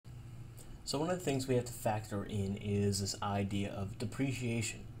So one of the things we have to factor in is this idea of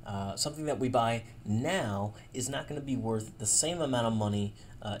depreciation. Something that we buy now is not going to be worth the same amount of money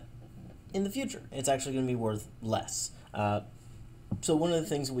in the future. It's actually going to be worth less. So one of the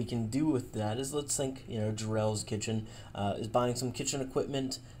things we can do with that is, let's think, Jarrell's kitchen is buying some kitchen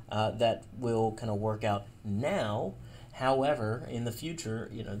equipment that will kind of work out now. However, in the future,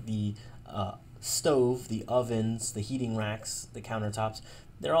 the stove, the ovens, the heating racks, the countertops,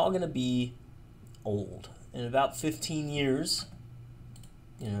 they're all going to be old. In about 15 years,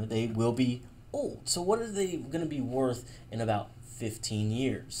 they will be old. So what are they going to be worth in about 15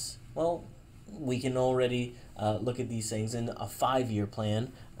 years? Well, we can already look at these things in a 5-year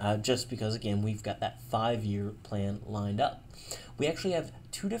plan, just because, again, we've got that 5-year plan lined up. We actually have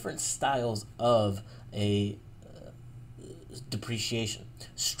two different styles of a depreciation: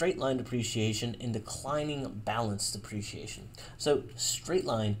 straight line depreciation and declining balance depreciation. So straight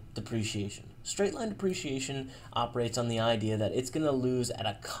line depreciation. Straight line depreciation operates on the idea that it's going to lose at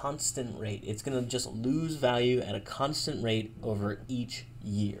a constant rate. It's going to just lose value at a constant rate over each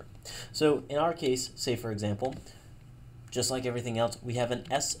year. So in our case, say for example, just like everything else, we have an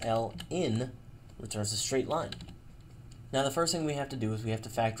SL in returns a straight line. Now the first thing we have to do is we have to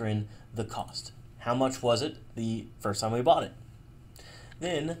factor in the cost. How much was it the first time we bought it?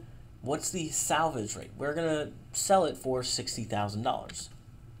 Then, what's the salvage rate? We're going to sell it for $60,000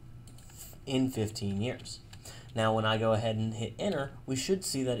 in 15 years. Now, when I go ahead and hit enter, we should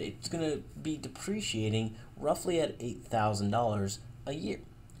see that it's going to be depreciating roughly at $8,000 a year.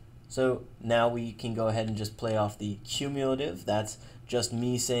 So now we can go ahead and just play off the cumulative. That's just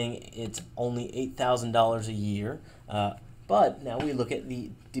me saying it's only $8,000 a year. But now we look at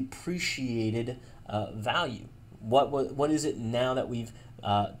the depreciated value. What is it now that we've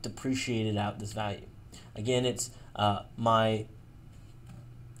depreciated out this value? Again, it's my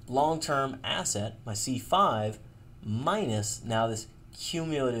long-term asset, my C5, minus now this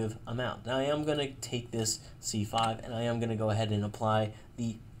cumulative amount. Now I am going to take this C5 and I am going to go ahead and apply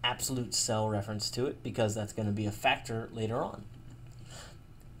the absolute cell reference to it, because that's going to be a factor later on.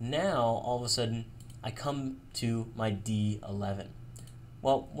 Now all of a sudden I come to my D11.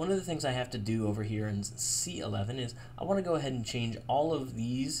 Well, one of the things I have to do over here in C11 is I want to go ahead and change all of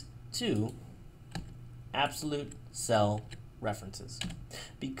these to absolute cell references,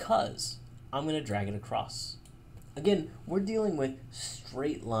 because I'm going to drag it across. Again, we're dealing with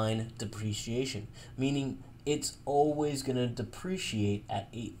straight line depreciation, meaning it's always going to depreciate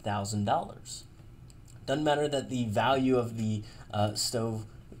at $8,000. Doesn't matter that the value of the stove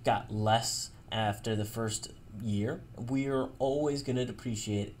got less after the first year, we are always going to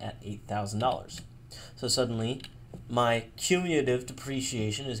depreciate at $8,000. So suddenly my cumulative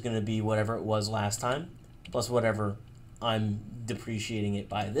depreciation is going to be whatever it was last time plus whatever I'm depreciating it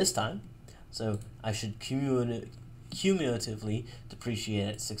by this time. So I should cumulatively depreciate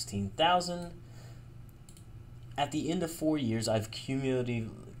at $16,000. At the end of 4 years, I've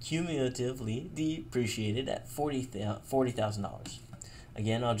cumulatively depreciated at $40,000.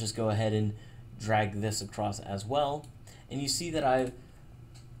 Again, I'll just go ahead and drag this across as well, and you see that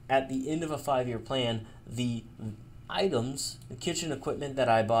at the end of a 5-year plan, the items, the kitchen equipment that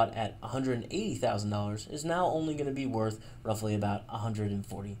I bought at $180,000 is now only going to be worth roughly about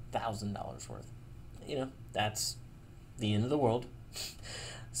 $140,000 worth. That's the end of the world.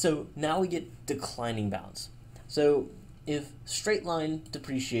 So now we get declining balance. So if straight line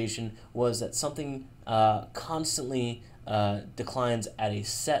depreciation was that something constantly declines at a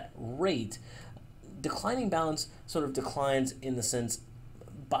set rate, declining balance sort of declines in the sense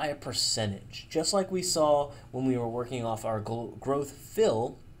by a percentage. Just like we saw when we were working off our growth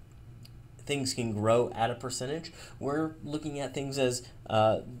fill, things can grow at a percentage. We're looking at things as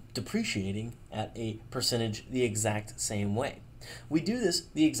depreciating at a percentage the exact same way. We do this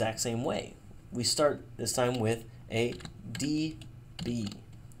the exact same way. We start this time with a DB.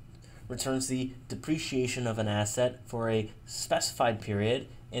 Returns the depreciation of an asset for a specified period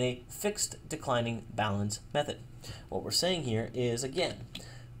in a fixed declining balance method. What we're saying here is, again,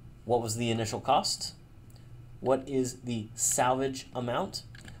 what was the initial cost? What is the salvage amount?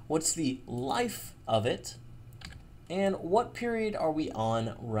 What's the life of it? And what period are we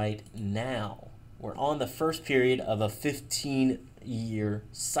on right now? We're on the first period of a 15-year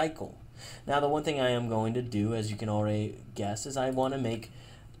cycle. Now, the one thing I am going to do, as you can already guess, is I want to make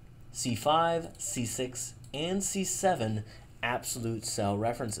C5, C6, and C7 absolute cell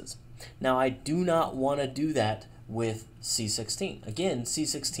references. Now, I do not want to do that with C16. Again,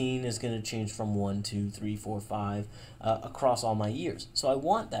 C16 is going to change from 1, 2, 3, 4, 5 across all my years. So I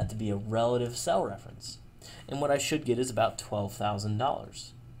want that to be a relative cell reference. And what I should get is about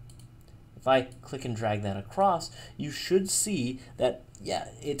 $12,000. If I click and drag that across, you should see that, yeah,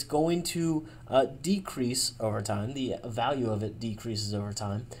 it's going to decrease over time. The value of it decreases over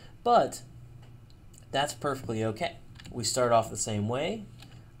time, but that's perfectly okay. We start off the same way.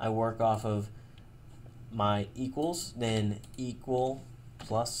 I work off of my equals, then equal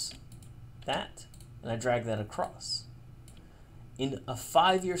plus that, and I drag that across. In a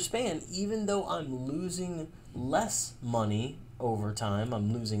 5-year span, even though I'm losing less money over time,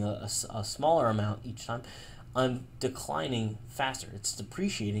 I'm losing a smaller amount each time, I'm declining faster. It's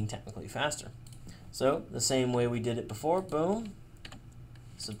depreciating technically faster. So the same way we did it before, boom,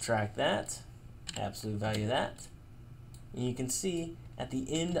 subtract that, absolute value of that, and you can see at the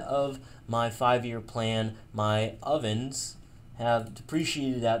end of my 5-year plan, my ovens have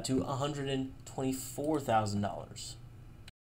depreciated out to $124,000.